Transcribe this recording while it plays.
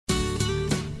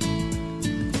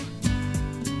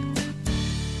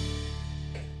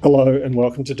Hello and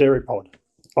welcome to DairyPod.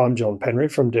 I'm John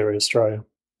Penry from Dairy Australia.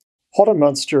 Hotter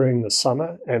months during the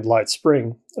summer and late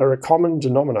spring are a common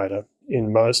denominator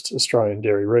in most Australian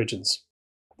dairy regions.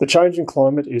 The change in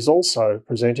climate is also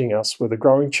presenting us with a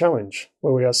growing challenge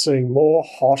where we are seeing more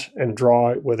hot and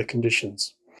dry weather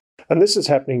conditions. And this is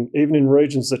happening even in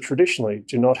regions that traditionally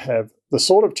do not have the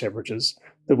sort of temperatures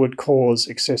that would cause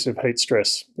excessive heat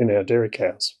stress in our dairy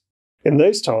cows. In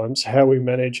these times, how we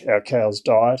manage our cows'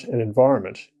 diet and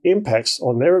environment impacts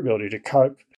on their ability to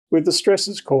cope with the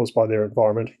stresses caused by their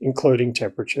environment, including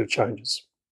temperature changes.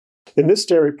 In this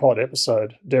DairyPod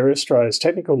episode, Dairy Australia's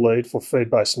technical lead for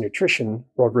feed-based nutrition,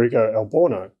 Rodrigo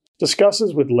Alborno,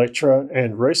 discusses with lecturer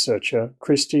and researcher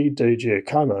Christy Di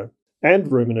Giacomo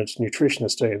and ruminant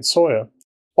nutritionist Ian Sawyer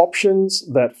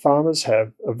options that farmers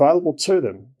have available to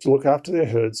them to look after their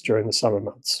herds during the summer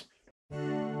months.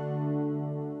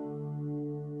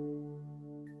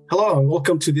 Hello and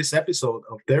welcome to this episode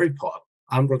of DairyPod.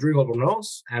 I'm Rodrigo Alborno.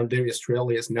 I'm Dairy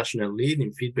Australia's national lead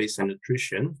in feed-based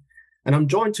nutrition. And I'm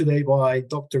joined today by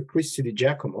Dr. Christy Di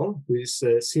Giacomo, who is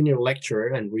a senior lecturer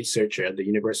and researcher at the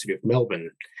University of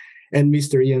Melbourne, and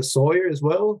Mr. Ian Sawyer as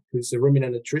well, who's a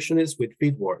ruminant nutritionist with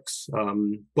Feedworks.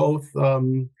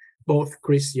 Both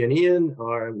Christy and Ian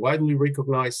are widely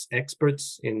recognized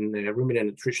experts in the ruminant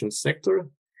nutrition sector.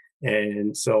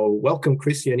 And so welcome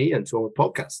Christy and Ian to our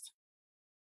podcast.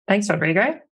 Thanks,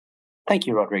 Rodrigo. Thank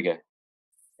you, Rodrigo.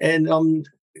 And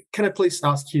can I please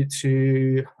ask you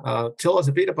to tell us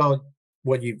a bit about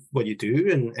what you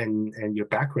do and your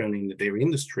background in the dairy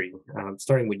industry?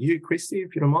 Starting with you, Christy,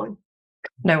 if you don't mind.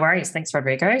 No worries. Thanks,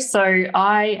 Rodrigo. So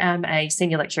I am a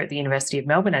senior lecturer at the University of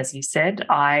Melbourne, as you said.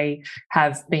 I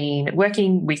have been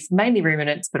working with mainly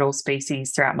ruminants, but all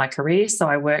species throughout my career. So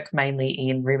I work mainly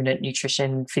in ruminant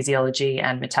nutrition, physiology,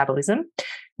 and metabolism.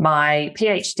 My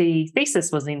PhD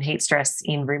thesis was in heat stress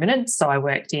in ruminants. So I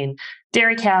worked in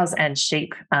dairy cows and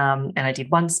sheep, and I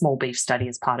did one small beef study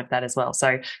as part of that as well. So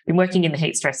I've been working in the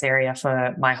heat stress area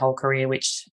for my whole career,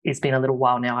 which has been a little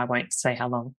while now. I won't say how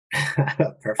long.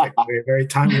 Perfect. Very, very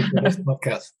timely for this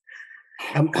podcast.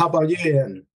 How about you,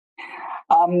 Ian?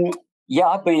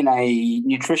 I've been a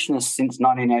nutritionist since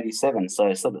 1987,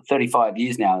 so sort of 35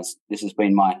 years now. This has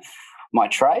been my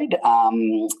trade,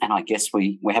 and I guess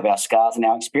we have our scars and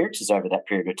our experiences over that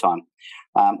period of time.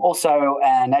 Also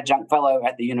an adjunct fellow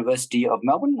at the University of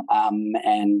Melbourne,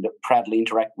 and proudly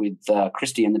interact with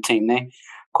Christy and the team there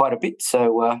quite a bit.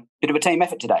 So a bit of a team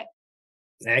effort today.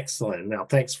 Excellent. Now,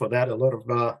 thanks for that. A lot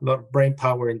of brain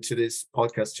power into this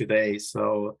podcast today.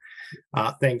 So,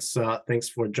 thanks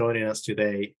for joining us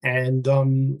today. And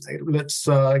let's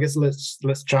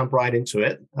jump right into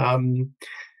it.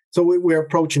 So we're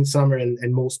approaching summer,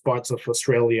 and most parts of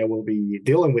Australia will be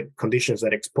dealing with conditions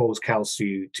that expose cows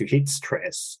to heat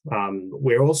stress.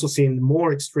 We're also seeing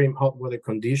more extreme hot weather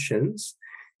conditions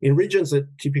in regions that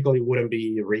typically wouldn't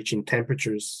be reaching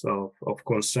temperatures of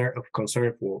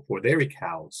concern for dairy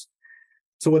cows.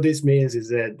 So what this means is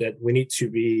that we need to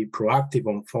be proactive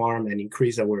on farm and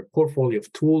increase our portfolio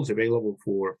of tools available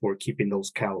for keeping those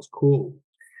cows cool.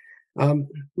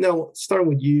 Now, starting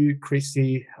with you,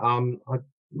 Christy,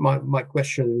 my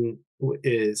question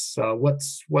is,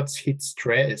 what's heat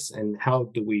stress and how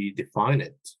do we define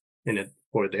it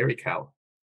for a dairy cow?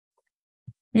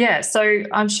 Yeah, so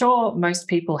I'm sure most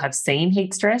people have seen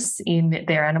heat stress in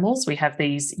their animals. We have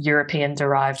these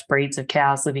European-derived breeds of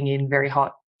cows living in very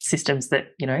hot systems that,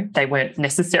 they weren't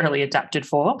necessarily adapted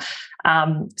for.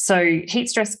 So heat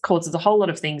stress causes a whole lot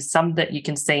of things, some that you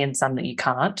can see and some that you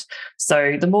can't.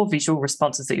 So the more visual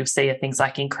responses that you'll see are things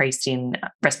like increased in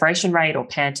respiration rate or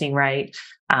panting rate.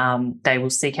 They will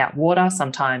seek out water.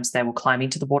 Sometimes they will climb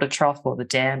into the water trough or the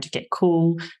dam to get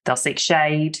cool. They'll seek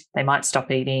shade. They might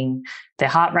stop eating. Their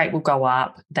heart rate will go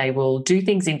up. They will do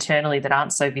things internally that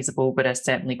aren't so visible but are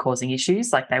certainly causing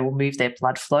issues, like they will move their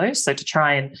blood flow. So to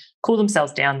try and cool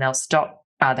themselves down,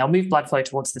 they'll move blood flow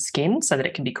towards the skin so that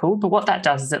it can be cooled. But what that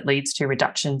does is it leads to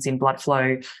reductions in blood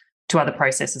flow to other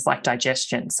processes like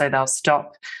digestion. So they'll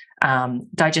stop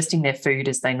digesting their food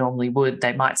as they normally would.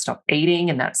 They might stop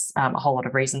eating, and that's a whole lot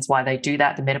of reasons why they do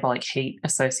that. The metabolic heat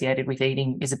associated with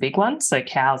eating is a big one. So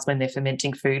cows, when they're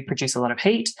fermenting food, produce a lot of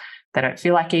heat. They don't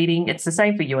feel like eating. It's the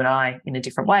same for you and I in a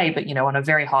different way, but on a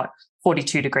very hot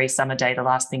 42-degree summer day, the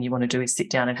last thing you want to do is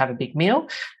sit down and have a big meal.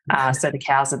 So the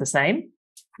cows are the same.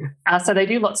 So they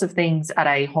do lots of things at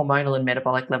a hormonal and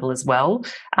metabolic level as well,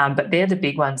 but they're the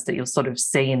big ones that you'll sort of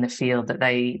see in the field, that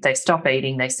they stop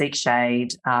eating, they seek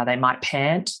shade, they might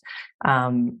pant,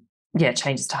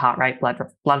 changes to heart rate,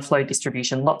 blood flow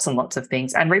distribution, lots and lots of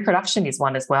things. And reproduction is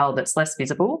one as well that's less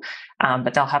visible,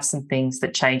 but they'll have some things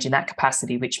that change in that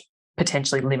capacity, which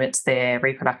potentially limits their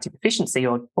reproductive efficiency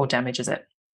or damages it.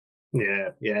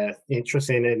 Yeah,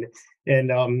 interesting,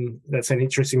 and that's an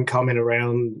interesting comment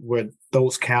around where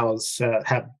those cows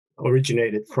have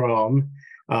originated from.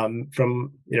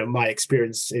 From my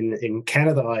experience in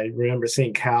Canada, I remember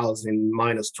seeing cows in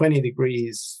minus 20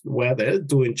 degrees weather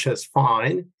doing just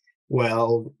fine.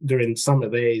 Well, during summer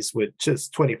days with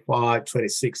just 25,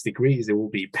 26 degrees, they will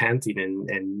be panting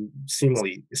and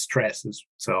seemingly stressed.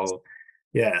 So,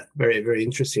 yeah, very, very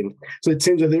interesting. So it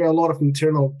seems that there are a lot of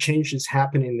internal changes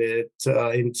happening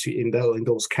in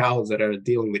those cows that are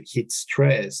dealing with heat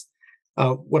stress.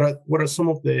 What are some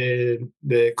of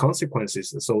the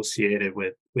consequences associated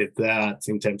with that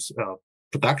in terms of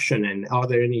production, and are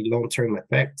there any long-term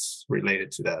effects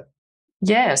related to that?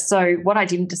 Yeah, so what I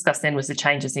didn't discuss then was the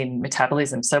changes in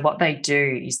metabolism. So what they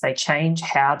do is they change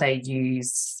how they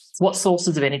use, what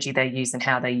sources of energy they use and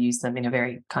how they use them in a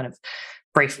very kind of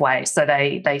brief way. So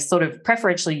they sort of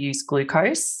preferentially use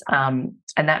glucose, and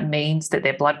that means that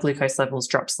their blood glucose levels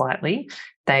drop slightly.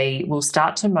 They will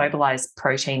start to mobilize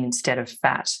protein instead of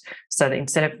fat. So that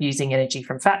instead of using energy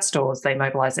from fat stores, they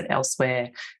mobilize it elsewhere.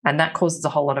 And that causes a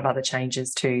whole lot of other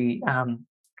changes to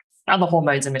other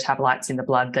hormones and metabolites in the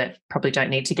blood that probably don't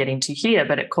need to get into here,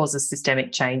 but it causes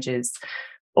systemic changes.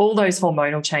 All those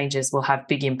hormonal changes will have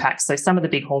big impacts. So some of the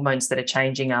big hormones that are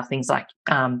changing are things like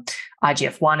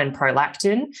IGF-1 and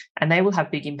prolactin, and they will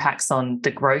have big impacts on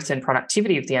the growth and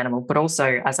productivity of the animal, but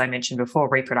also, as I mentioned before,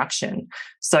 reproduction.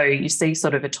 So you see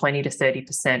sort of a 20 to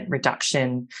 30%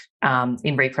 reduction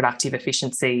in reproductive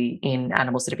efficiency in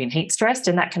animals that have been heat stressed,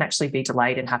 and that can actually be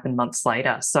delayed and happen months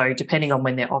later. So depending on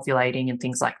when they're ovulating and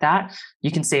things like that,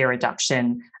 you can see a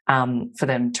reduction for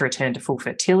them to return to full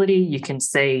fertility. You can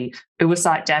see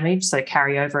oocyte damage, so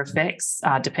carryover effects,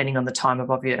 depending on the time of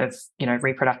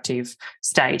reproductive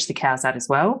stage the cow's at as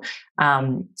well.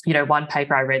 One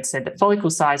paper I read said that follicle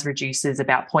size reduces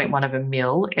about 0.1 of a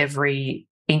mil every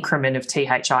increment of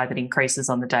THI that increases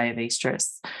on the day of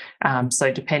estrus.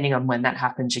 So depending on when that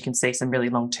happens, you can see some really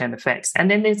long-term effects.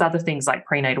 And then there's other things like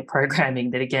prenatal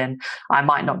programming that, again, I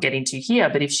might not get into here,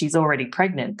 but if she's already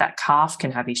pregnant, that calf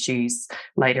can have issues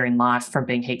later in life from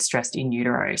being heat stressed in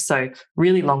utero. So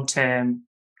really long-term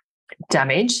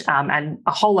damage, and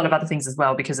a whole lot of other things as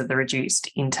well because of the reduced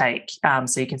intake.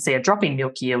 So you can see a drop in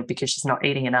milk yield because she's not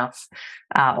eating enough,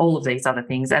 all of these other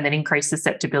things, and then increased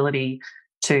susceptibility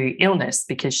to illness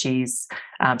because she's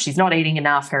not eating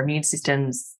enough, her immune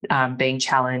system's being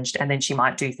challenged, and then she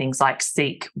might do things like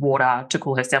seek water to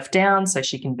cool herself down so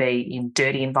she can be in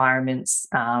dirty environments.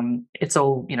 It's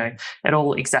all, it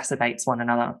all exacerbates one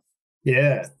another.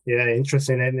 Yeah,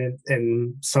 interesting,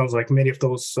 and sounds like many of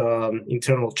those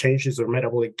internal changes or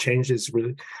metabolic changes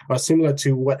really are similar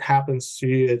to what happens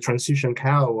to a transition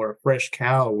cow or a fresh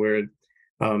cow, where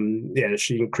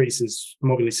she increases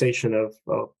mobilization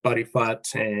of body fat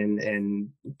and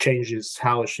changes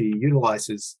how she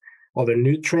utilizes other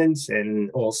nutrients,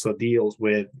 and also deals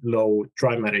with low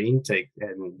dry matter intake,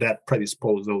 and that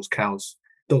predisposes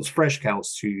those fresh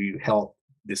cows to health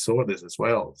disorders as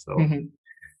well. So. Mm-hmm.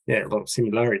 Yeah, a lot of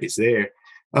similarities there.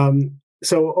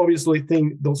 So obviously,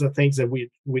 those are things that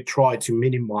we try to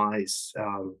minimize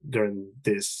during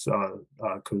these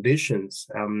conditions.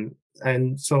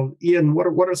 And so, Ian,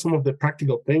 what are some of the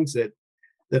practical things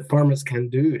that farmers can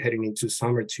do heading into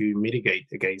summer to mitigate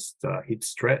against heat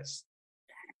stress?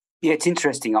 Yeah, it's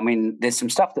interesting. I mean, there's some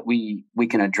stuff that we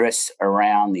can address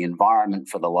around the environment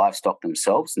for the livestock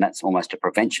themselves, and that's almost a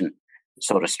prevention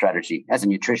sort of strategy. As a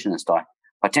nutritionist,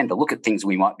 I tend to look at things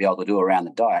we might be able to do around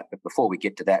the diet, but before we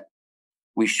get to that,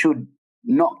 we should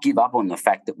not give up on the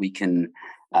fact that we can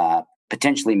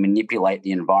potentially manipulate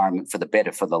the environment for the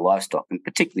better for the livestock, and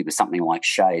particularly with something like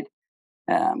shade.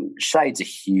 Shade's a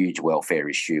huge welfare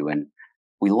issue, and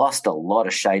we lost a lot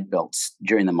of shade belts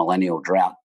during the millennial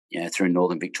drought, through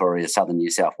northern Victoria, southern New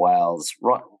South Wales,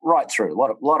 right through.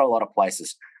 A lot of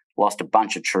places lost a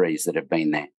bunch of trees that have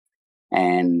been there,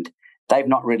 and they've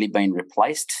not really been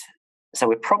replaced. So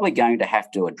we're probably going to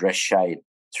have to address shade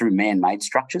through man-made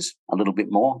structures a little bit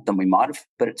more than we might have,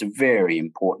 but it's a very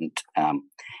important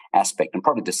aspect, and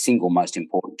probably the single most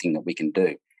important thing that we can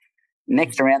do.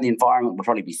 Next, around the environment will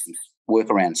probably be some work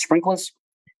around sprinklers.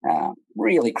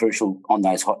 Really crucial on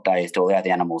those hot days to allow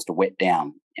the animals to wet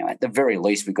down. At the very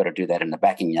least, we've got to do that in the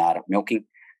backing yard at milking.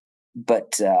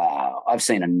 But I've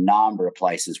seen a number of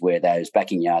places where those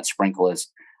backing yard sprinklers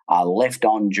are left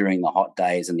on during the hot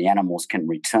days, and the animals can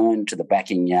return to the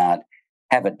backing yard,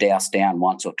 have it doused down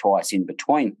once or twice in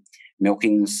between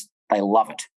milkings. They love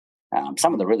it.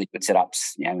 Some of the really good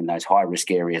setups, in those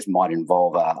high-risk areas might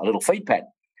involve a little feed pad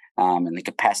and the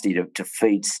capacity to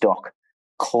feed stock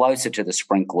closer to the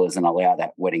sprinklers and allow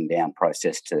that wetting down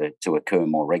process to occur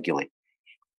more regularly.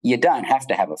 You don't have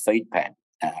to have a feed pad,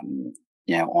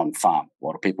 on farm. A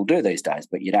lot of people do these days,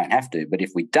 but you don't have to. But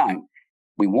if we don't,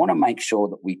 we want to make sure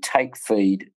that we take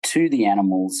feed to the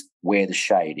animals where the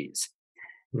shade is.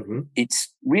 Mm-hmm.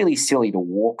 It's really silly to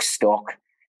walk stock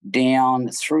down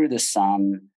through the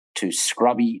sun to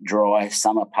scrubby, dry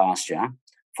summer pasture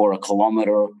for a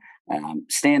kilometre,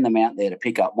 stand them out there to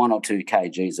pick up 1 or 2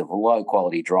 kgs of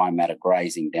low-quality dry matter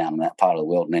grazing down in that part of the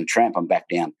world and then tramp them back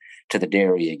down to the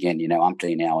dairy again,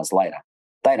 umpteen hours later.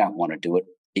 They don't want to do it.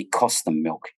 It costs them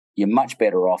milk. You're much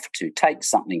better off to take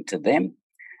something to them,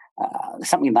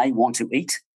 something they want to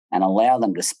eat, and allow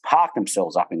them to park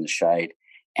themselves up in the shade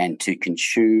and to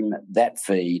consume that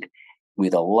feed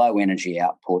with a low energy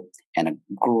output and a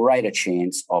greater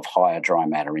chance of higher dry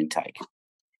matter intake.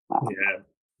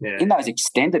 In those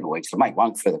extended weeks, to make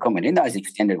one further comment, in those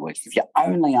extended weeks, if you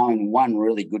only own one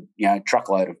really good,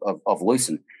 truckload of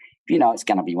lucerne, it's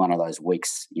going to be one of those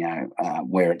weeks,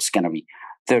 where it's going to be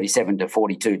 37 to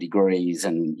 42 degrees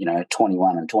and,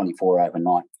 21 and 24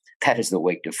 overnight. That is the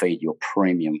week to feed your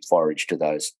premium forage to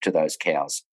those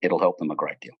cows. It'll help them a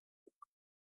great deal.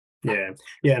 Yeah,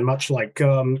 and much like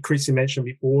Chrissy mentioned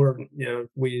before,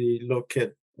 we look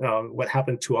at what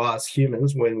happened to us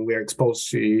humans when we're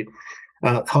exposed to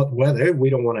hot weather.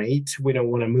 We don't want to eat, we don't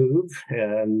want to move,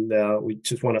 and we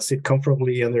just want to sit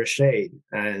comfortably under shade.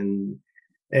 And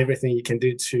everything you can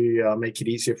do to make it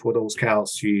easier for those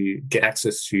cows to get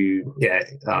access to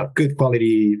good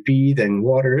quality feed and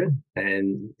water,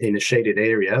 and in a shaded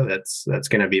area, that's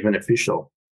going to be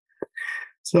beneficial.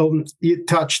 So you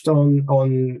touched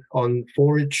on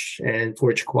forage and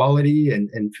forage quality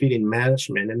and feeding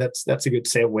management, and that's a good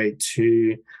segue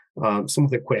to some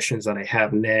of the questions that I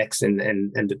have next, and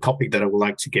the topic that I would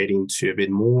like to get into a bit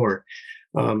more,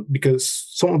 because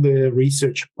some of the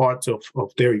research parts of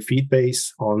dairy feed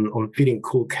base on feeding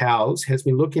cool cows has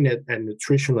been looking at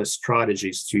nutritional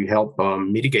strategies to help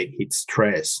mitigate heat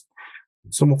stress.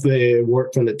 Some of the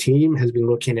work from the team has been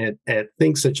looking at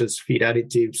things such as feed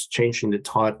additives, changing the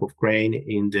type of grain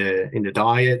in the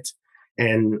diet,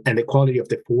 and the quality of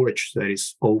the forage that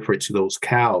is offered to those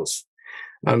cows.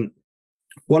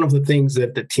 One of the things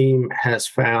that the team has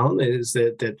found is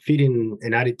that feeding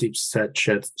an additive such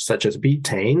as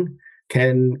betaine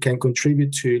can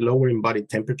contribute to lowering body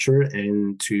temperature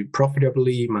and to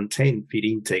profitably maintain feed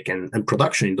intake and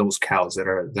production in those cows that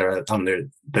are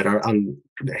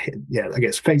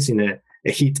facing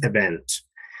a heat event.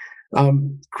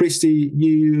 Christy,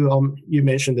 you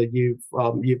mentioned that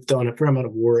you've done a fair amount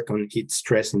of work on heat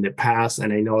stress in the past,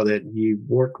 and I know that you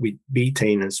work with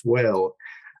betaine as well.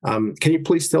 Can you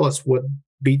please tell us what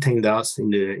betaine does in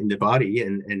the body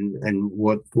and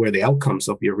what were the outcomes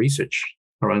of your research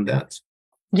around that?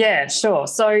 Yeah, sure.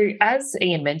 So as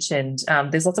Ian mentioned,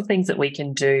 there's lots of things that we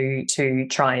can do to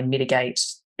try and mitigate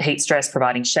heat stress,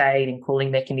 providing shade and cooling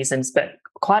mechanisms, but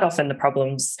quite often the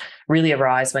problems really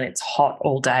arise when it's hot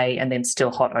all day and then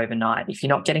still hot overnight. If you're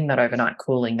not getting that overnight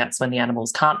cooling, that's when the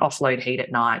animals can't offload heat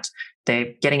at night.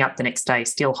 They're getting up the next day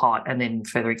still hot and then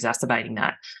further exacerbating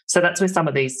that. So that's where some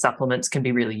of these supplements can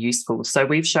be really useful. So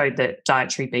we've showed that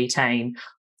dietary betaine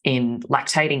in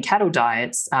lactating cattle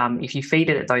diets, if you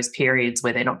feed it at those periods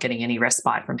where they're not getting any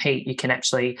respite from heat, you can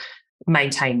actually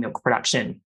maintain milk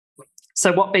production.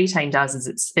 So what betaine does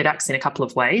is it acts in a couple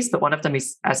of ways, but one of them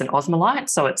is as an osmolyte.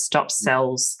 So it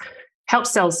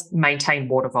helps cells maintain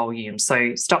water volume.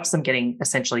 So stops them getting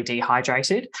essentially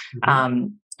dehydrated. Mm-hmm.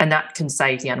 And that can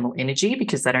save the animal energy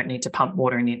because they don't need to pump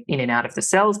water in and out of the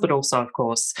cells, but also, of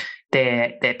course,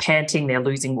 they're panting, they're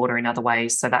losing water in other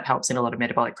ways, so that helps in a lot of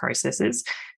metabolic processes.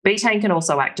 Betaine can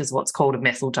also act as what's called a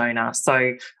methyl donor.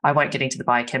 So I won't get into the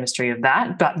biochemistry of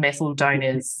that, but methyl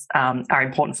donors are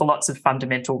important for lots of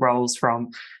fundamental roles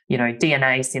from,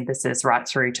 DNA synthesis right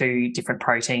through to different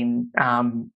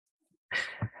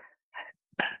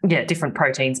different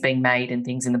proteins being made and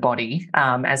things in the body,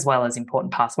 as well as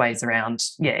important pathways around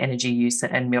energy use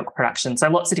and milk production. So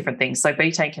lots of different things. So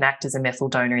betaine can act as a methyl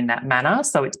donor in that manner.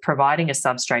 So it's providing a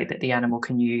substrate that the animal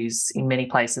can use in many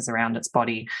places around its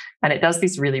body. And it does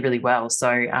this really, really well.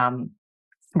 So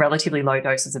relatively low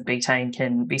doses of betaine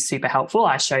can be super helpful.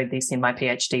 I showed this in my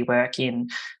PhD work in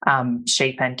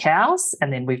sheep and cows,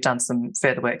 and then we've done some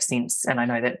further work since. And I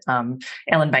know that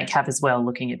Ellen Bank have as well,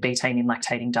 looking at betaine in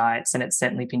lactating diets, and it's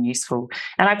certainly been useful.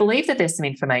 And I believe that there's some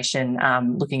information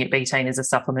looking at betaine as a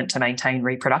supplement to maintain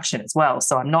reproduction as well.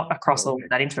 So I'm not across all of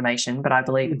that information, but I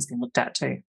believe it's been looked at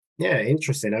too. Yeah,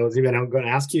 interesting. I was even going to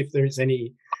ask you if there's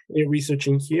any research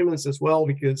in humans as well,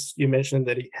 because you mentioned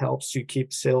that it helps you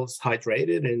keep cells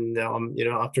hydrated, and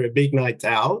after a big night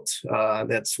out,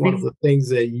 that's one of the things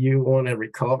that you want to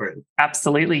recover.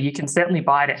 Absolutely, you can certainly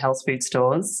buy it at health food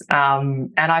stores,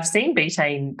 and I've seen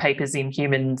betaine papers in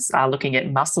humans looking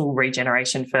at muscle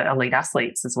regeneration for elite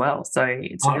athletes as well. So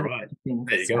it's really right.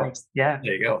 There you go. Yeah,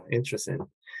 there you go. Interesting.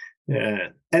 Yeah,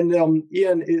 and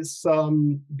Ian, is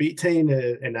betaine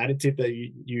an additive that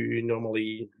you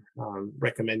normally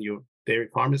recommend your dairy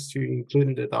farmers to include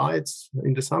in the diets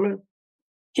in the summer?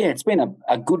 Yeah, it's been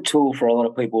a good tool for a lot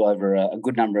of people over a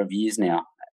good number of years now.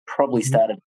 Probably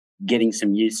started getting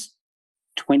some use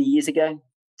 20 years ago,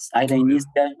 18 years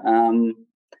ago,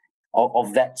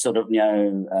 of that sort of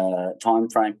time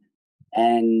frame.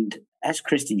 And as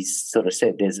Christy's sort of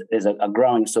said, there's a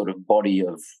growing sort of body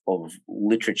of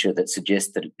literature that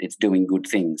suggests that it's doing good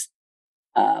things.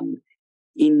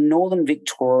 In northern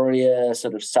Victoria,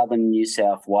 sort of southern New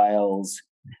South Wales,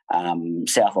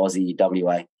 South Aussie,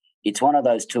 WA, it's one of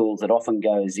those tools that often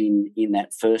goes in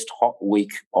that first hot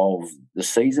week of the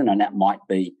season, and that might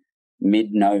be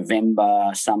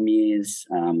mid-November some years,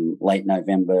 late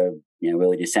November,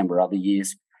 early December other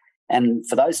years. And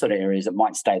for those sort of areas, it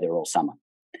might stay there all summer.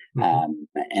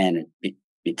 And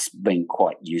it's been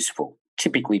quite useful.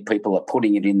 Typically, people are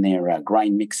putting it in their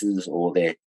grain mixes or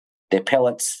their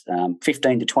pellets,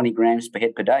 15 to 20 grams per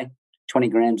head per day, 20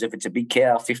 grams if it's a big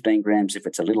cow, 15 grams if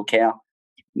it's a little cow.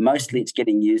 Mostly it's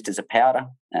getting used as a powder.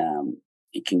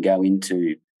 It can go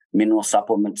into mineral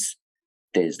supplements.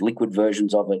 There's liquid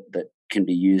versions of it that can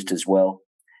be used as well.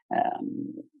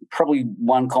 Probably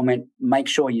one comment, make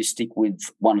sure you stick with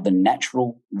one of the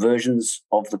natural versions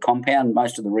of the compound.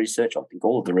 Most of the research, I think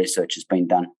all of the research has been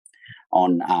done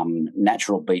on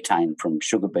natural betaine from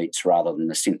sugar beets rather than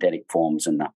the synthetic forms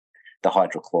and the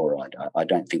hydrochloride. I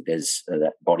don't think there's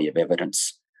that body of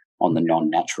evidence on the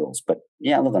non-naturals. But,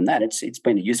 yeah, other than that, it's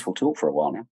been a useful tool for a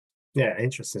while now. Yeah,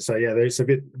 interesting. So, yeah, there's a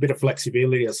bit of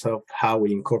flexibility as of how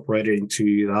we incorporate it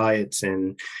into diets.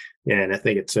 And I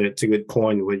think it's a good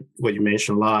point. What you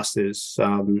mentioned last is,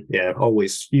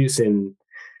 always using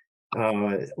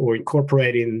or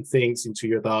incorporating things into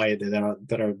your diet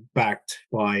that are backed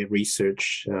by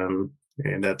research, and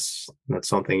that's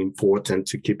something important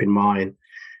to keep in mind.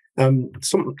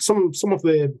 Some of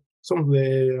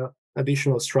the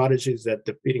additional strategies that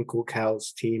the Feeding Cool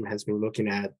Cows team has been looking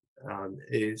at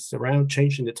is around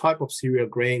changing the type of cereal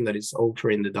grain that is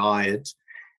offered in the diet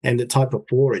and the type of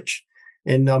forage.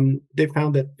 And they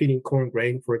found that feeding corn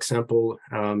grain, for example,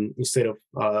 instead of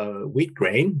wheat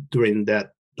grain during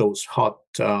those hot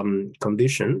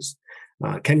conditions,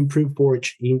 can improve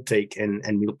forage intake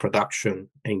and milk production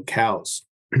in cows.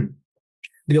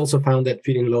 They also found that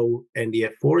feeding low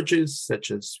NDF forages,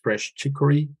 such as fresh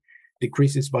chicory,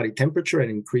 decreases body temperature and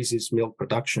increases milk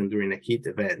production during a heat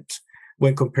event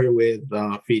when compared with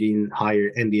feeding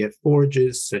higher NDF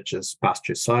forages, such as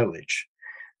pasture silage.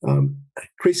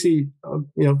 Chrissy,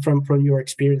 from your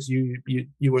experience,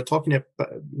 you were talking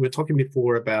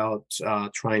before about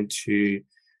trying to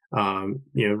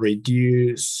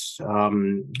reduce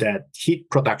that heat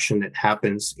production that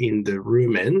happens in the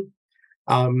rumen,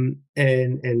 and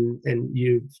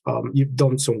you've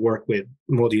done some work with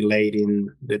modulating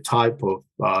the type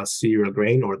of cereal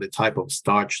grain or the type of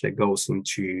starch that goes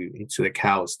into the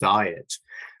cow's diet.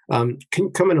 Can you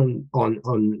comment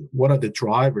on what are the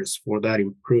drivers for that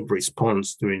improved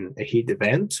response during a heat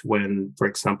event when, for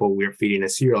example, we're feeding a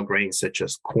cereal grain such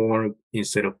as corn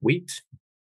instead of wheat?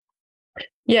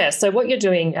 Yeah, so what you're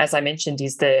doing, as I mentioned,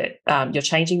 is that you're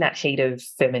changing that heat of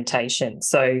fermentation.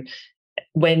 So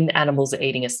when animals are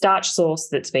eating a starch source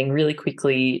that's being really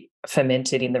quickly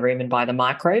fermented in the rumen by the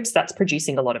microbes, that's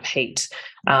producing a lot of heat.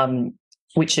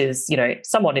 Which is,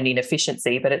 somewhat an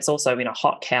inefficiency, but it's also in a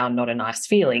hot cow, not a nice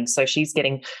feeling. So she's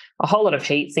getting a whole lot of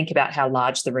heat. Think about how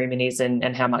large the rumen is and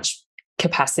how much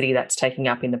capacity that's taking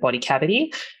up in the body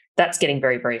cavity. That's getting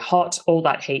very, very hot. All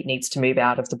that heat needs to move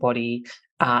out of the body.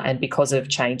 And because of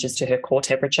changes to her core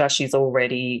temperature, she's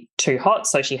already too hot.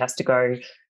 So she has to go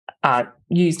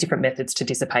use different methods to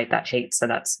dissipate that heat. So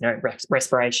that's,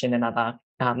 respiration and other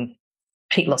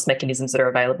heat loss mechanisms that are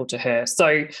available to her.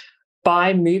 So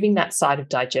by moving that side of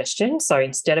digestion, so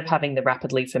instead of having the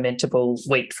rapidly fermentable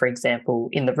wheat, for example,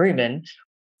 in the rumen,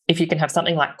 if you can have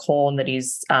something like corn that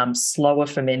is slower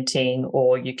fermenting,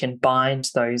 or you can bind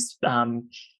those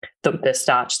the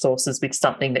starch sources with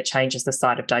something that changes the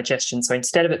site of digestion. So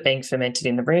instead of it being fermented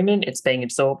in the rumen, it's being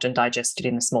absorbed and digested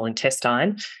in the small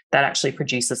intestine. That actually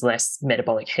produces less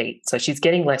metabolic heat. So she's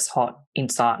getting less hot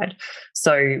inside.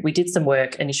 So we did some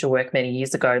initial work many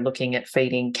years ago, looking at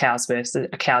feeding cows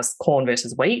corn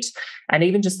versus wheat, and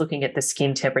even just looking at the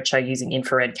skin temperature using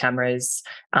infrared cameras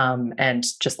and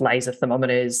just laser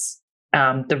thermometers.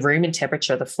 The rumen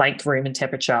temperature, the flanked rumen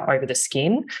temperature over the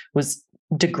skin was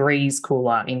degrees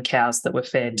cooler in cows that were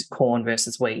fed corn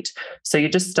versus wheat. So you're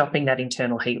just stopping that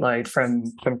internal heat load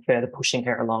from further pushing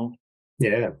her along.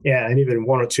 Yeah, and even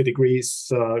 1 or 2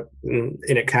 degrees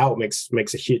in a cow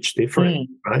makes a huge difference,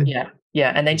 right?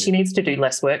 Yeah, and then she needs to do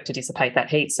less work to dissipate that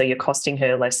heat, so you're costing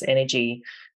her less energy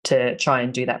to try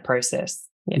and do that process.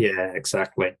 Yeah,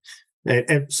 exactly.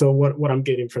 And so what I'm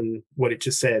getting from what it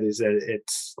just said is that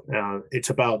it's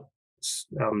about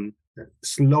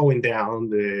slowing down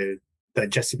the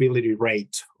digestibility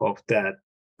rate of that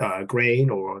grain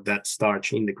or that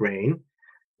starch in the grain,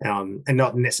 and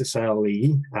not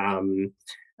necessarily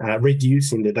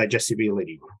reducing the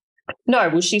digestibility. No,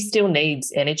 well, she still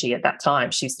needs energy at that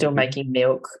time. She's still making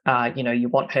milk. You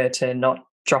want her to not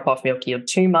drop off milk yield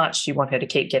too much. You want her to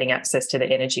keep getting access to the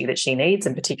energy that she needs,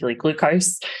 and particularly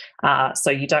glucose.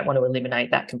 So you don't want to eliminate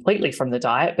that completely from the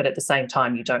diet, but at the same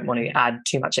time, you don't want to add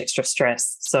too much extra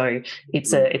stress. So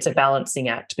it's a balancing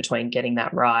act between getting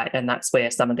that right, and that's where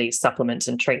some of these supplements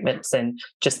and treatments and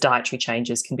just dietary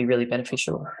changes can be really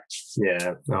beneficial.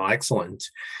 Yeah, no, excellent.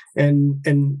 And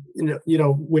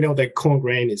we know that corn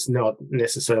grain is not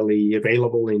necessarily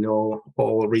available in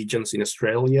all regions in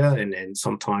Australia, and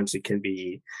sometimes it can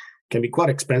be quite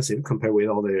expensive compared with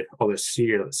other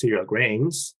cereal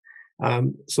grains.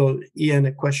 So Ian,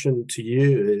 a question to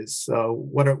you is,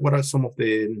 what are some of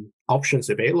the options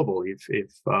available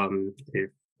if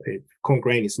corn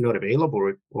grain is not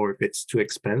available, or if it's too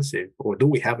expensive, or do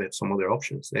we have some other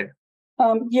options there?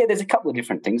 There's a couple of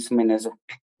different things. I mean, there's a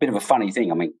bit of a funny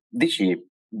thing. I mean, this year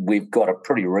we've got a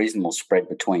pretty reasonable spread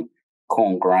between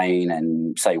corn grain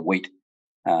and, say, wheat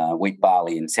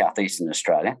barley in southeastern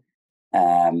Australia.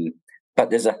 But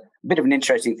there's a bit of an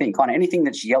interesting thing. Kind of anything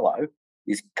that's yellow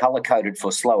is colour-coded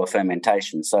for slower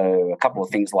fermentation. So a couple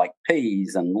of things like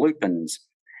peas and lupins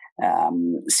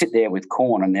sit there with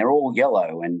corn, and they're all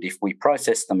yellow. And if we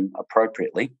process them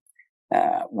appropriately,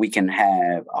 we can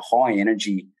have a high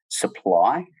energy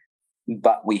supply,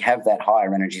 but we have that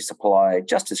higher energy supply,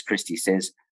 just as Christy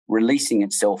says, releasing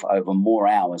itself over more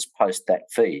hours post that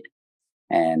feed.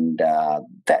 And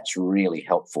that's really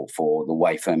helpful for the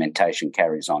way fermentation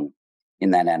carries on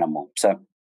in that animal. So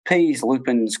peas,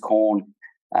 lupins, corn,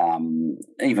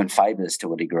 even fabers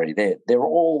to a degree, they're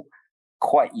all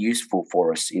quite useful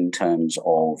for us in terms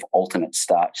of alternate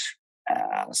starch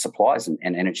supplies and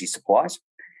energy supplies.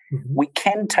 Mm-hmm. We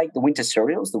can take the winter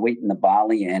cereals, the wheat and the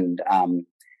barley, and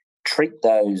treat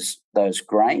those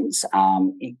grains.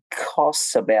 It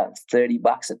costs about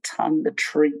 $30 a tonne to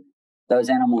treat those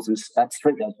animals and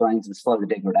treat those grains and slow the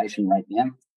degradation rate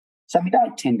down. So we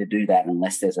don't tend to do that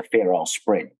unless there's a fair old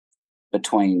spread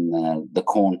between the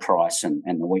corn price and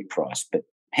the wheat price. But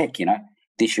heck,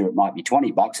 this year it might be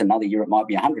 $20, another year it might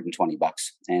be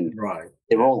 $120, and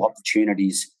they're all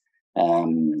opportunities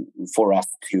for us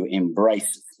to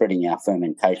embrace spreading our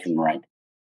fermentation rate.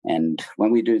 And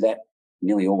when we do that,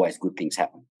 nearly always good things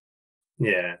happen.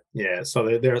 Yeah.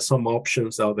 So there are some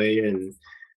options out there, and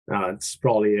it's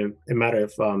probably a matter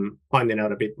of finding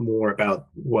out a bit more about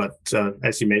what,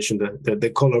 as you mentioned,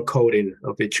 the color coding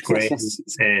of each grain,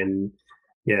 and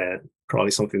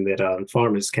probably something that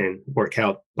farmers can work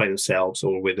out by themselves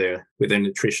or with their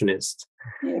nutritionist.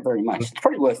 Yeah, very much. It's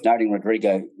probably worth noting,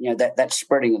 Rodrigo, that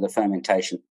spreading of the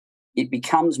fermentation, it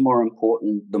becomes more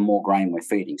important the more grain we're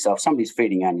feeding. So if somebody's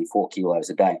feeding only 4 kilos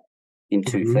a day in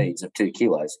 2 feeds of 2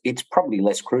 kilos, it's probably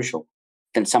less crucial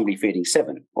than somebody feeding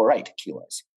 7 or 8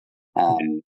 kilos.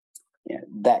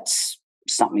 That's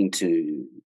something to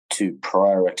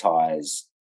prioritise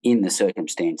in the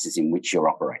circumstances in which you're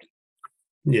operating.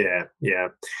 Yeah,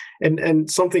 and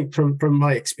something from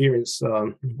my experience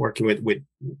working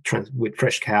with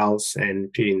fresh cows and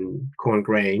feeding corn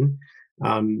grain,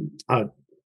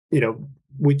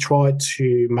 we try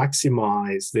to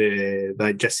maximize the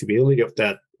digestibility of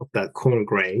that corn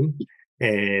grain,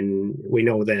 and we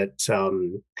know that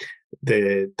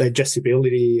the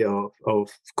digestibility of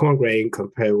corn grain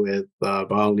compared with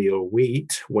barley or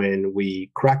wheat, when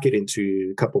we crack it into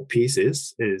a couple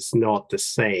pieces, is not the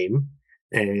same.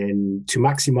 And to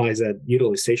maximize that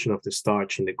utilization of the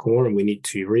starch in the corn, we need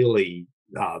to really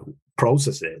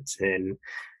process it. And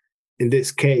in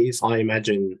this case, I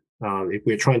imagine if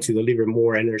we're trying to deliver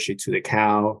more energy to the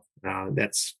cow,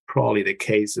 that's probably the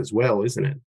case as well, isn't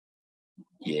it?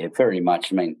 Yeah, very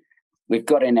much. I mean, we've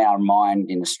got in our mind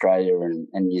in Australia and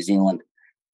New Zealand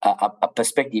a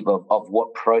perspective of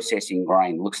what processing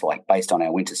grain looks like based on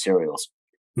our winter cereals.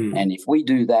 And if we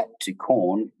do that to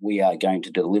corn, we are going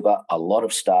to deliver a lot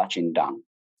of starch in dung.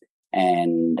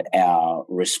 And our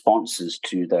responses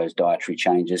to those dietary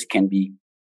changes can be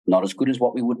not as good as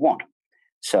what we would want.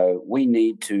 So we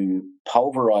need to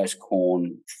pulverize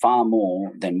corn far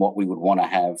more than what we would want to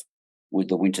have with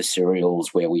the winter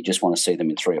cereals, where we just want to see them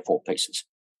in 3 or 4 pieces.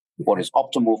 What is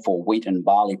optimal for wheat and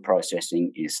barley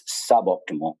processing is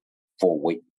suboptimal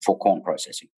for corn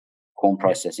processing. Corn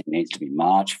processing needs to be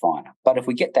much finer. But if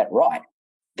we get that right,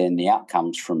 then the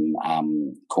outcomes from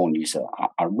corn use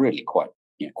are really quite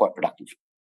productive.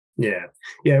 Yeah.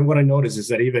 And what I notice is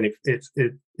that even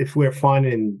if we're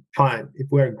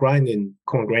if we're grinding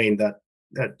corn grain that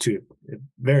to a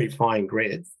very fine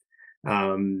grade,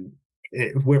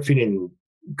 if we're feeding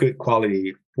good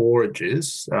quality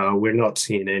forages, we're not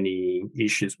seeing any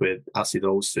issues with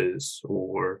acidosis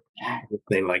or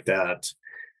anything like that.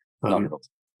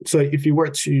 So if you were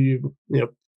to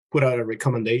put out a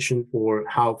recommendation for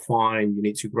how fine you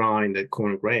need to grind that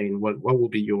corn grain, what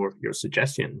would be your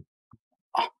suggestion?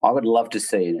 I would love to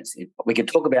see it. We could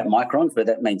talk about microns, but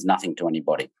that means nothing to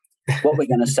anybody. What we're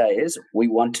going to say is we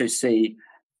want to see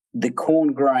the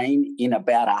corn grain in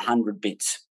about 100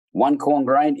 bits. One corn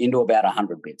grain into about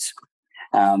 100 bits.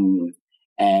 And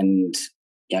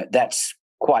that's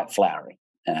quite floury.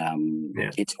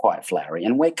 It's quite floury.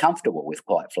 And we're comfortable with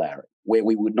quite floury, where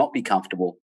we would not be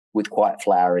comfortable with quite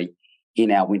floury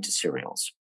in our winter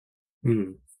cereals.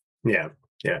 That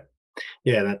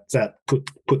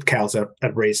put cows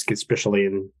at risk, especially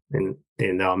in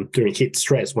during heat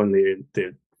stress, when the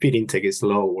feed intake is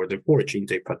low or the forage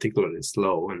intake particularly is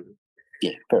low. And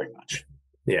very much.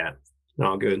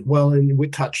 Good. Well, and we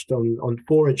touched on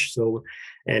forage. So,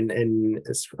 and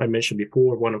as I mentioned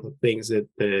before, one of the things that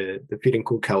the Feed and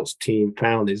Cool Cows team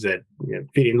found is that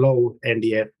feeding low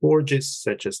NDF forages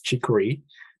such as chicory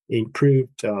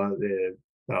improved the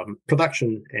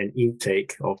production and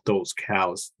intake of those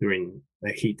cows during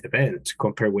a heat event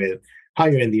compared with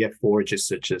higher NDF forages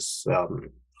such as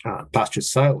pasture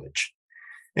silage.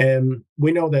 And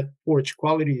we know that forage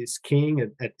quality is king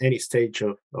at any stage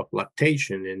of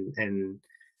lactation, and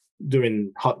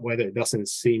during hot weather it doesn't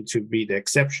seem to be the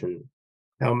exception.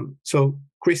 So,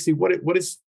 Christy, what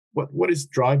is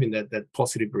driving that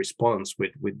positive response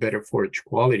with better forage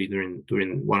quality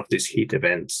during one of these heat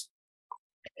events?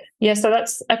 Yeah, so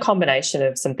that's a combination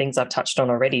of some things I've touched on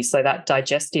already. So that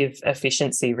digestive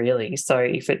efficiency, really. So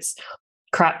if it's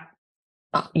crap,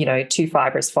 too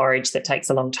fibrous forage that takes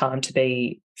a long time to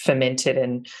be fermented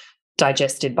and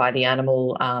digested by the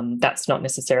animal, that's not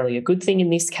necessarily a good thing in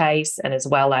this case. And as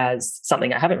well as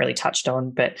something I haven't really touched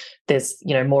on, but there's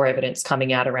more evidence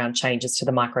coming out around changes to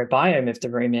the microbiome of the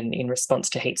rumen in response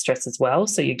to heat stress as well.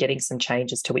 So you're getting some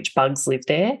changes to which bugs live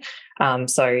there.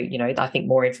 I think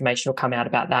more information will come out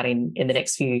about that in the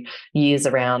next few years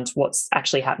around what's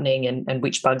actually happening and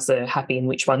which bugs are happy and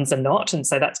which ones are not. And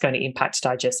so that's going to impact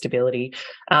digestibility.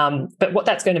 But what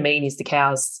that's going to mean is the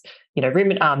cows,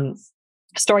 rumen,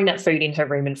 storing that food in her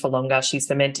rumen for longer, she's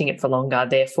fermenting it for longer,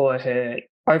 therefore her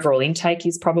overall intake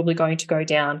is probably going to go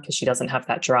down because she doesn't have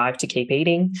that drive to keep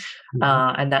eating.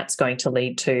 And that's going to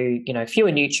lead to,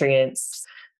 fewer nutrients.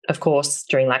 Of course,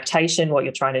 during lactation, what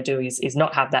you're trying to do is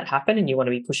not have that happen, and you want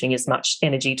to be pushing as much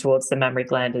energy towards the mammary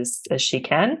gland as she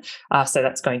can. So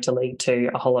that's going to lead to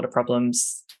a whole lot of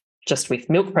problems just with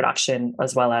milk production,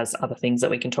 as well as other things that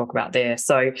we can talk about there.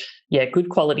 So, good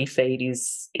quality feed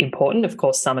is important. Of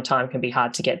course, summertime can be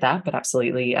hard to get that, but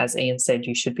absolutely, as Ian said,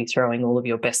 you should be throwing all of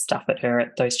your best stuff at her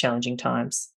at those challenging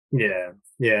times.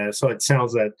 Yeah. So it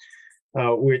sounds that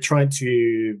we're trying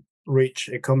to reach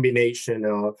a combination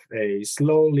of a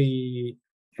slowly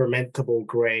fermentable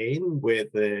grain with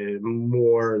a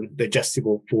more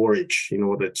digestible forage in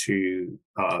order to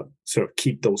sort of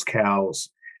keep those cows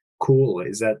cool.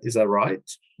 Is that right?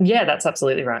 Yeah, that's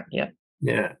absolutely right. Yeah.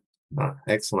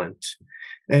 Excellent.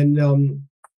 And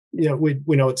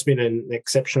we know it's been an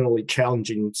exceptionally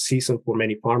challenging season for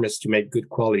many farmers to make good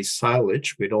quality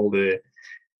silage with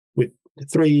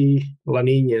 3 La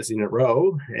Niñas in a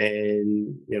row,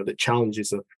 and the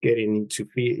challenges of getting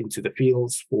into the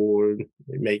fields for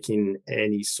making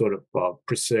any sort of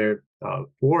preserved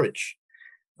forage.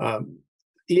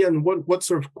 Ian, what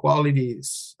sort of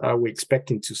qualities are we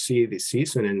expecting to see this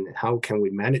season, and how can we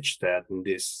manage that in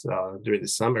this during the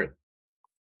summer?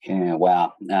 Yeah,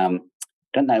 wow. Don't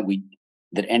know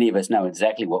that any of us know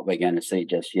exactly what we're going to see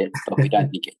just yet, but we don't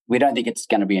think it's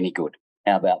going to be any good.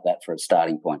 How about that for a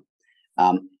starting point?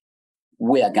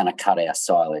 We are going to cut our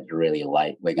silage really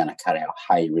late. We're going to cut our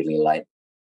hay really late.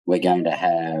 We're going to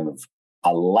have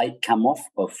a late come off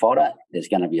of fodder. There's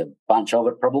going to be a bunch of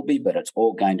it probably, but it's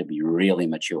all going to be really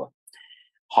mature.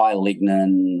 High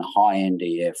lignin, high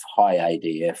NDF, high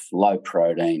ADF, low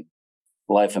protein,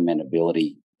 low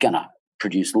fermentability, going to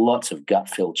produce lots of gut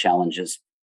fill challenges.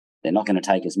 They're not going to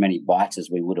take as many bites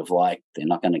as we would have liked. They're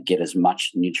not going to get as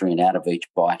much nutrient out of each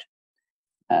bite.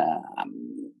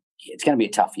 It's going to be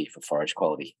a tough year for forage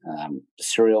quality. The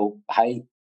cereal hay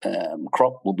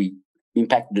crop will be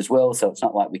impacted as well, so it's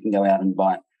not like we can go out and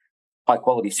buy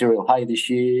high-quality cereal hay this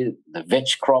year. The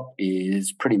vetch crop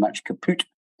is pretty much kaput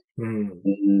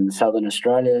in southern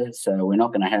Australia, so we're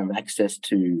not going to have access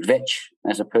to vetch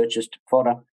as a purchased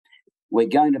fodder. We're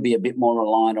going to be a bit more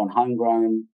reliant on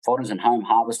homegrown fodders and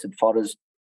home-harvested fodders.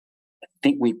 I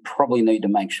think we probably need to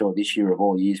make sure this year of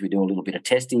all years we do a little bit of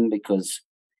testing, because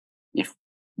if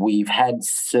we've had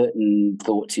certain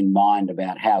thoughts in mind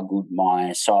about how good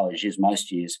my silage is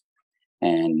most years,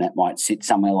 and that might sit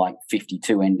somewhere like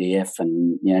 52 NDF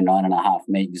and 9.5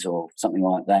 megs or something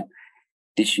like that.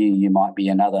 This year you might be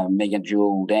another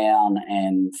megajoule down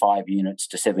and 5 units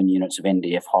to 7 units of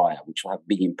NDF higher, which will have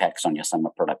big impacts on your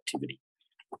summer productivity.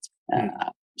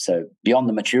 So beyond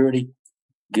the maturity,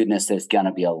 goodness, there's going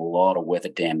to be a lot of weather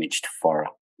damaged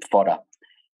fodder.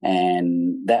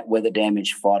 And that weather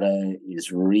damaged fodder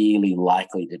is really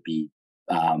likely to be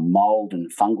mould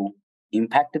and fungal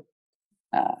impacted.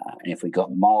 And if we've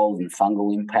got mould and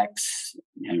fungal impacts,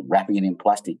 wrapping it in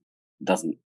plastic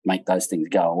doesn't make those things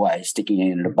go away. Sticking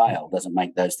it in a bale doesn't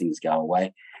make those things go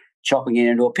away. Chopping it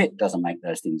into a pit doesn't make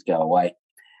those things go away.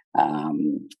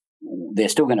 They're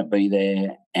still going to be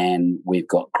there, and we've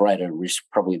got greater risk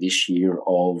probably this year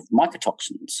of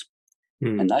mycotoxins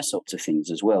and those sorts of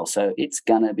things as well. So it's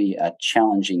going to be a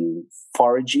challenging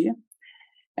forage year.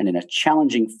 And in a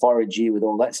challenging forage year with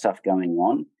all that stuff going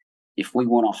on, if we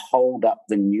want to hold up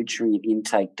the nutrient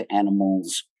intake to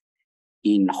animals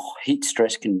in heat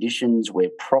stress conditions,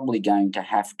 we're probably going to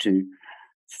have to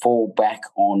fall back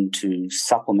onto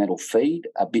supplemental feed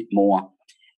a bit more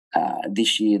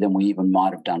this year than we even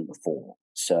might have done before.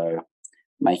 So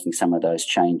making some of those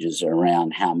changes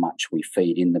around how much we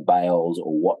feed in the bales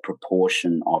or what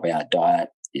proportion of our diet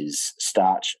is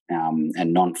starch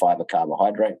and non-fibre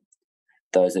carbohydrate,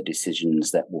 those are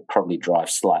decisions that will probably drive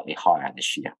slightly higher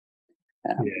this year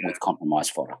with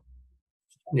compromised fodder.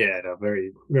 Yeah, they're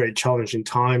very, very challenging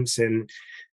times. And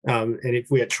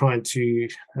if we are trying to,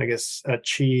 I guess,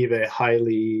 achieve a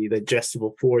highly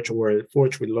digestible forage or a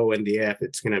forage with low NDF,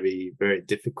 it's going to be very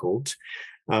difficult.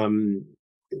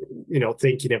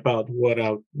 Thinking about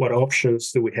what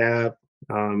options do we have,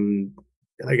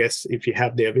 I guess if you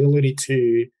have the ability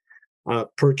to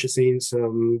purchase in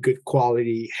some good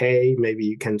quality hay, maybe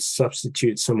you can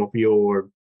substitute some of your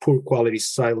poor quality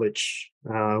silage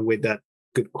with that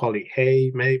good quality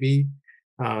hay, maybe.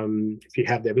 If you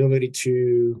have the ability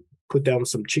to put down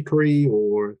some chicory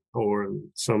or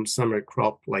some summer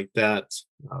crop like that,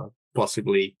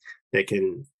 possibly they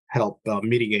can help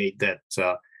mitigate that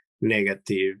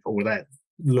negative or that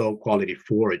low quality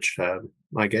forage,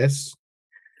 I guess.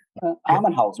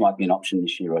 Almond hulls might be an option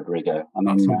this year, Rodrigo. I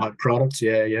mean, some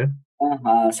byproducts,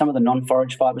 some of the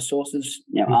non-forage fibre sources,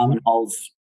 almond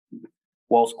hulls,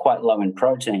 whilst quite low in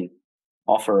protein,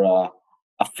 offer a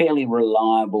fairly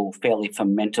reliable, fairly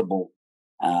fermentable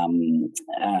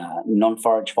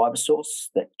non-forage fibre source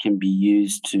that can be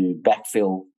used to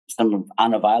backfill some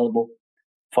unavailable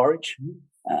forage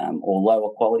or lower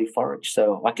quality forage.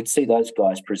 So I could see those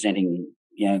guys presenting,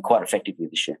 quite effectively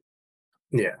this year.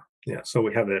 Yeah. So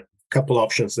we have a couple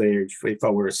options there if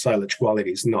our silage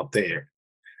quality is not there.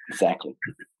 Exactly.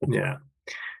 Yeah.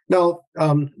 No,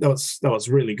 that was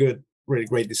really good, really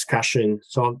great discussion.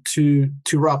 So to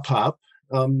wrap up,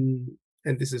 and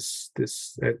this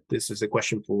is a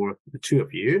question for the two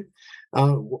of you.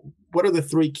 What are the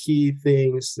 3 key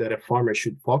things that a farmer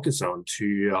should focus on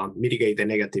to mitigate the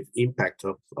negative impact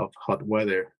of hot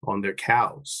weather on their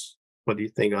cows? What do you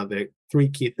think are the 3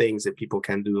 key things that people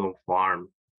can do on farm?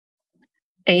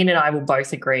 Ian and I will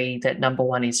both agree that number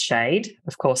 1 is shade.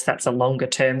 Of course, that's a longer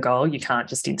term goal. You can't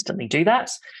just instantly do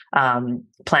that.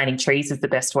 Planting trees is the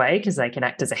best way because they can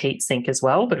act as a heat sink as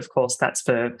well. But of course, that's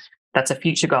a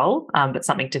future goal, but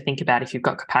something to think about if you've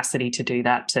got capacity to do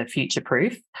that to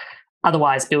future-proof.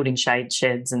 Otherwise, building shade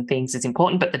sheds and things is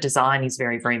important, but the design is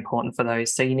very, very important for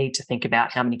those. So you need to think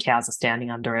about how many cows are standing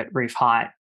under it, roof height,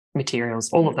 materials,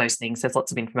 all of those things. There's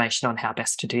lots of information on how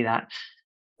best to do that.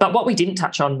 But what we didn't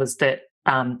touch on was that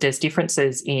there's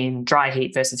differences in dry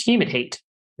heat versus humid heat.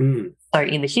 Mm. So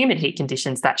in the humid heat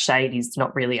conditions, that shade is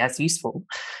not really as useful.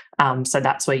 So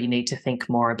that's where you need to think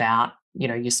more about,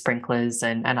 your sprinklers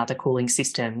and other cooling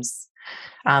systems.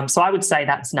 So I would say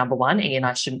that's number one. Ian,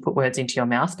 I shouldn't put words into your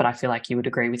mouth, but I feel like you would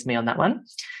agree with me on that one.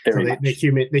 So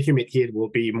the humid heat will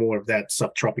be more of that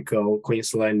subtropical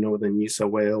Queensland, northern New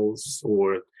South Wales,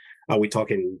 or are we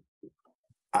talking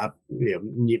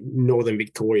northern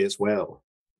Victoria as well?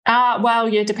 Well,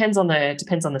 yeah, depends on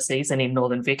the season in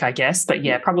Northern Vic, I guess. But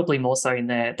yeah, probably more so in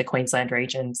the Queensland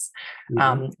regions,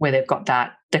 where they've got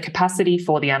the capacity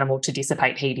for the animal to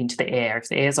dissipate heat into the air. If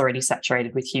the air's already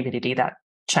saturated with humidity, that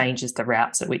changes the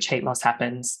routes at which heat loss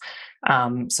happens.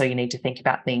 So you need to think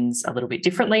about things a little bit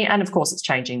differently. And of course, it's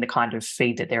changing the kind of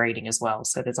feed that they're eating as well.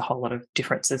 So there's a whole lot of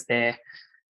differences there.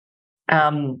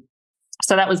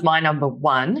 So that was my number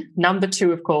one. Number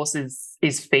two, of course, is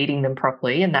feeding them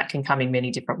properly, and that can come in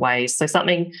many different ways. So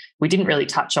something we didn't really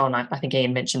touch on, I think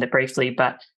Ian mentioned it briefly,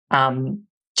 but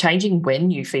changing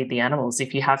when you feed the animals.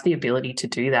 If you have the ability to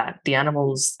do that, the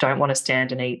animals don't want to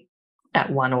stand and eat at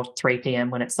 1 or 3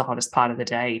 p.m. when it's the hottest part of the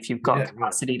day. If you've got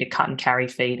capacity to cut and carry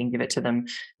feed and give it to them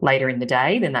later in the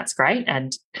day, then that's great.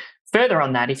 And further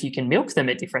on that, if you can milk them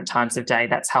at different times of day,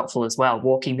 that's helpful as well.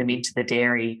 Walking them into the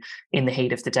dairy in the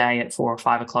heat of the day at 4 or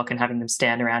 5 o'clock and having them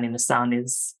stand around in the sun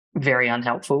is very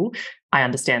unhelpful. I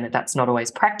understand that that's not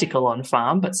always practical on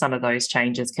farm, but some of those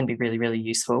changes can be really, really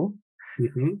useful.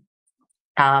 Mm-hmm.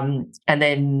 And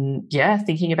then,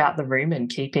 thinking about the rumen,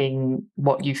 keeping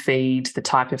what you feed, the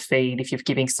type of feed, if you're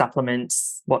giving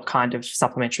supplements, what kind of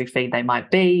supplementary feed they might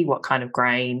be, what kind of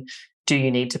grain. Do you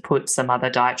need to put some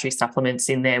other dietary supplements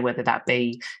in there, whether that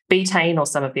be betaine or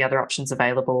some of the other options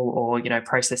available, or,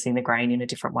 processing the grain in a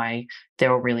different way?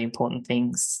 They're all really important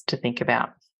things to think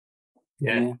about.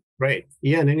 Yeah. Great.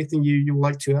 Yeah, and anything you would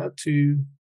like to add to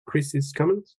Chris's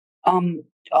comments?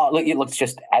 Let's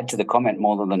just add to the comment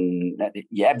more than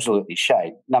absolutely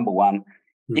shade. Number one,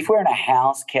 if we're in a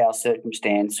house cow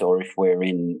circumstance, or if we're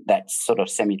in that sort of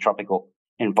semi-tropical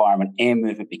environment, air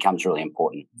movement becomes really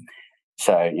important.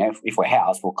 So, if we're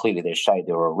housed, well, clearly there's shade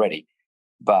there already.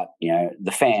 But,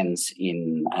 the fans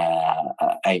in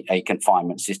a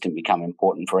confinement system become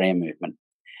important for air movement.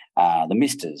 The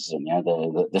misters and,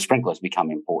 the sprinklers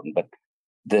become important. But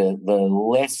the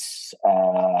less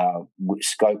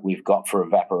scope we've got for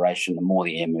evaporation, the more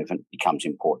the air movement becomes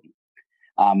important.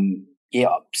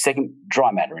 Second,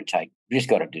 dry matter intake. We've just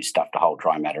got to do stuff to hold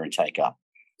dry matter intake up.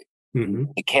 Mm-hmm.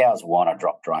 The cows want to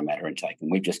drop dry matter intake,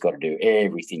 and we've just got to do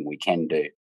everything we can do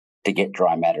to get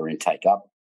dry matter intake up.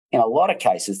 In a lot of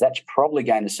cases, that's probably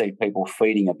going to see people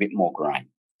feeding a bit more grain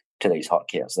to these hot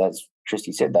cows. As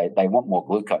Tristy said, they want more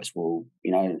glucose. Well,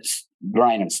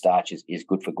 grain and starch is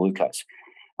good for glucose.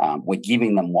 We're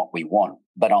giving them what we want.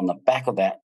 But on the back of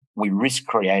that, we risk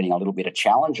creating a little bit of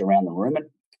challenge around the rumen.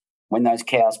 When those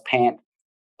cows pant,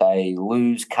 they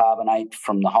lose carbonate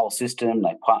from the whole system.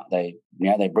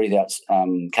 They breathe out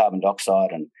carbon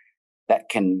dioxide, and that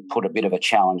can put a bit of a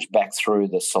challenge back through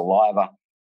the saliva,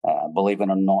 believe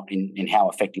it or not, in how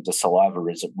effective the saliva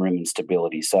is at rumen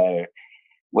stability. So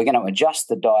we're going to adjust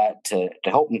the diet to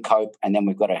help them cope, and then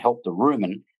we've got to help the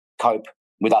rumen cope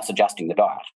with us adjusting the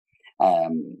diet.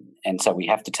 And so we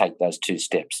have to take those two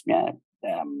steps.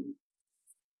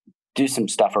 Do some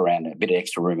stuff around a bit of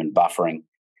extra rumen buffering.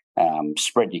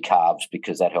 Spread your carbs,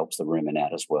 because that helps the rumen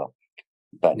out as well.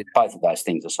 But both of those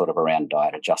things are sort of around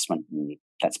diet adjustment, and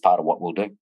that's part of what we'll do.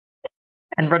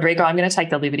 And Rodrigo, I'm going to take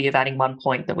the liberty of adding one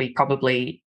point that we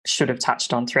probably should have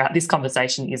touched on throughout this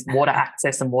conversation is water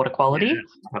access and water quality. Yeah,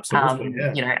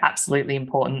 absolutely. Absolutely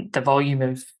important. The volume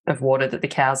of water that the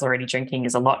cow's already drinking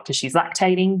is a lot because she's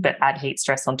lactating, but add heat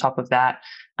stress on top of that.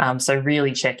 So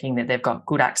really checking that they've got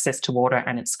good access to water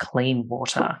and it's clean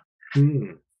water.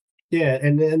 Yeah,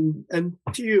 and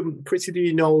do you, Chrissy, do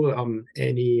you know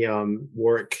any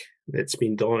work that's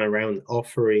been done around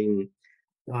offering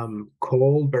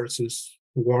cold versus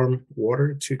warm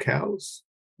water to cows?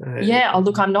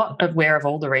 Look, I'm not aware of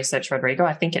all the research, Rodrigo.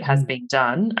 I think it has been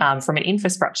done. From an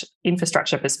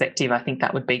infrastructure perspective, I think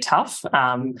that would be tough,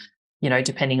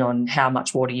 depending on how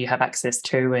much water you have access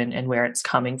to and where it's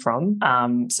coming from.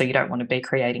 So you don't want to be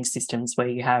creating systems where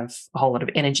you have a whole lot of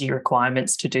energy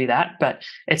requirements to do that. But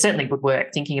it certainly would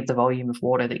work, thinking of the volume of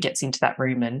water that gets into that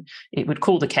rumen. It would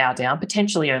cool the cow down,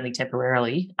 potentially only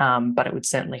temporarily, but it would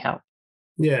certainly help.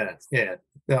 Yeah.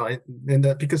 No, and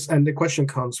the question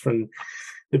comes from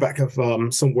the back of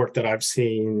some work that I've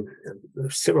seen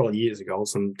several years ago,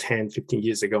 some 10, 15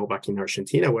 years ago back in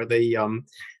Argentina, where they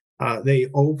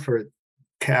offered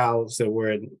cows that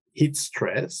were in heat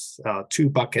stress, 2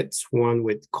 buckets, one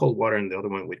with cold water and the other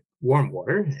one with warm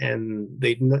water, and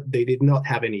they did not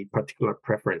have any particular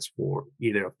preference for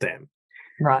either of them.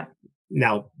 Right.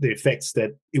 Now, the effects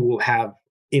that it will have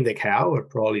in the cow are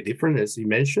probably different, as you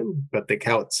mentioned, but the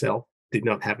cow itself did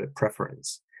not have a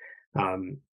preference.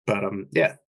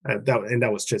 That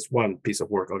was just one piece of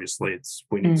work. Obviously,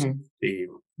 we need to see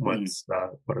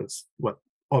what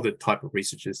other type of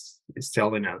research is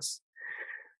telling us.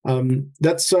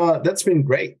 That's been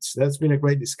great. That's been a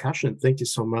great discussion. Thank you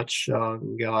so much,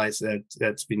 guys.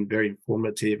 That's been very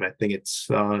informative. I think it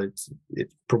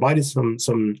provided some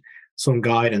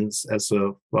guidance as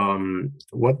of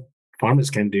what farmers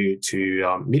can do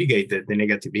to mitigate the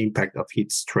negative impact of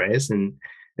heat stress, and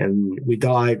we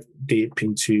dive deep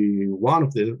into one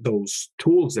of those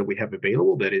tools that we have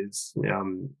available, that is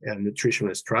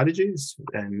nutritional strategies.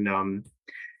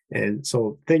 And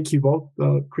so thank you both,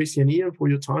 Christy and Ian, for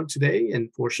your time today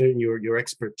and for sharing your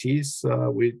expertise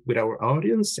with our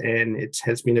audience. And it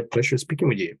has been a pleasure speaking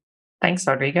with you. Thanks,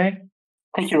 Rodrigo.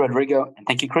 Thank you, Rodrigo. And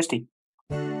thank you, Christy.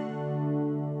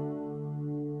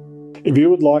 If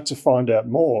you would like to find out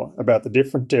more about the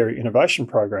different dairy innovation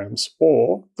programs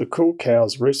or the Cool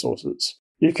Cows resources,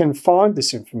 you can find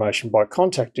this information by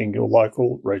contacting your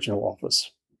local regional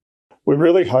office. We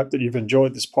really hope that you've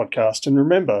enjoyed this podcast, and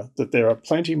remember that there are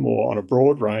plenty more on a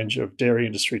broad range of dairy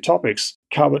industry topics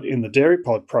covered in the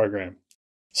DairyPod program.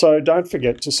 So don't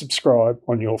forget to subscribe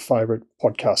on your favourite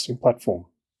podcasting platform.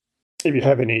 If you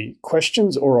have any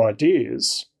questions or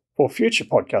ideas for future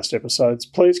podcast episodes,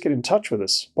 please get in touch with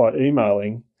us by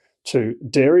emailing to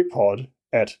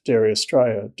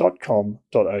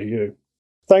dairypod@dairyaustralia.com.au.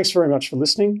 Thanks very much for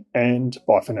listening, and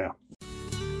bye for now.